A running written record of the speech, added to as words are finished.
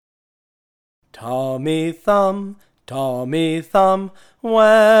Tommy Thumb,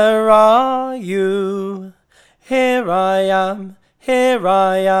 where are you? Here I am,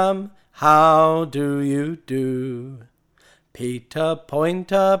 how do you do? Peter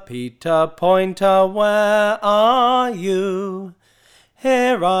Pointer, where are you?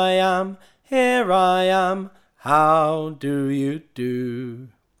 Here I am, how do you do?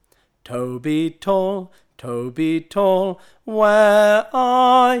 Toby Tall, where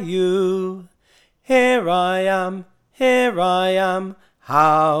are you? Here I am,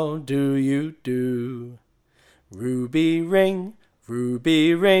 how do you do? Ruby Ring,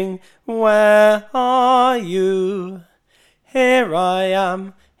 where are you? Here I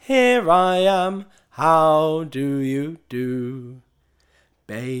am, how do you do?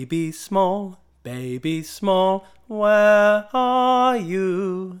 Baby Small, where are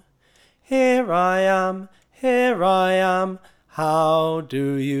you? Here I am, how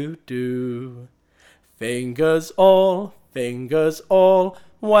do you do? Fingers all,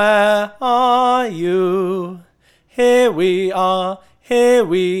 where are you? Here we are,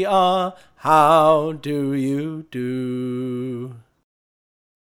 how do you do?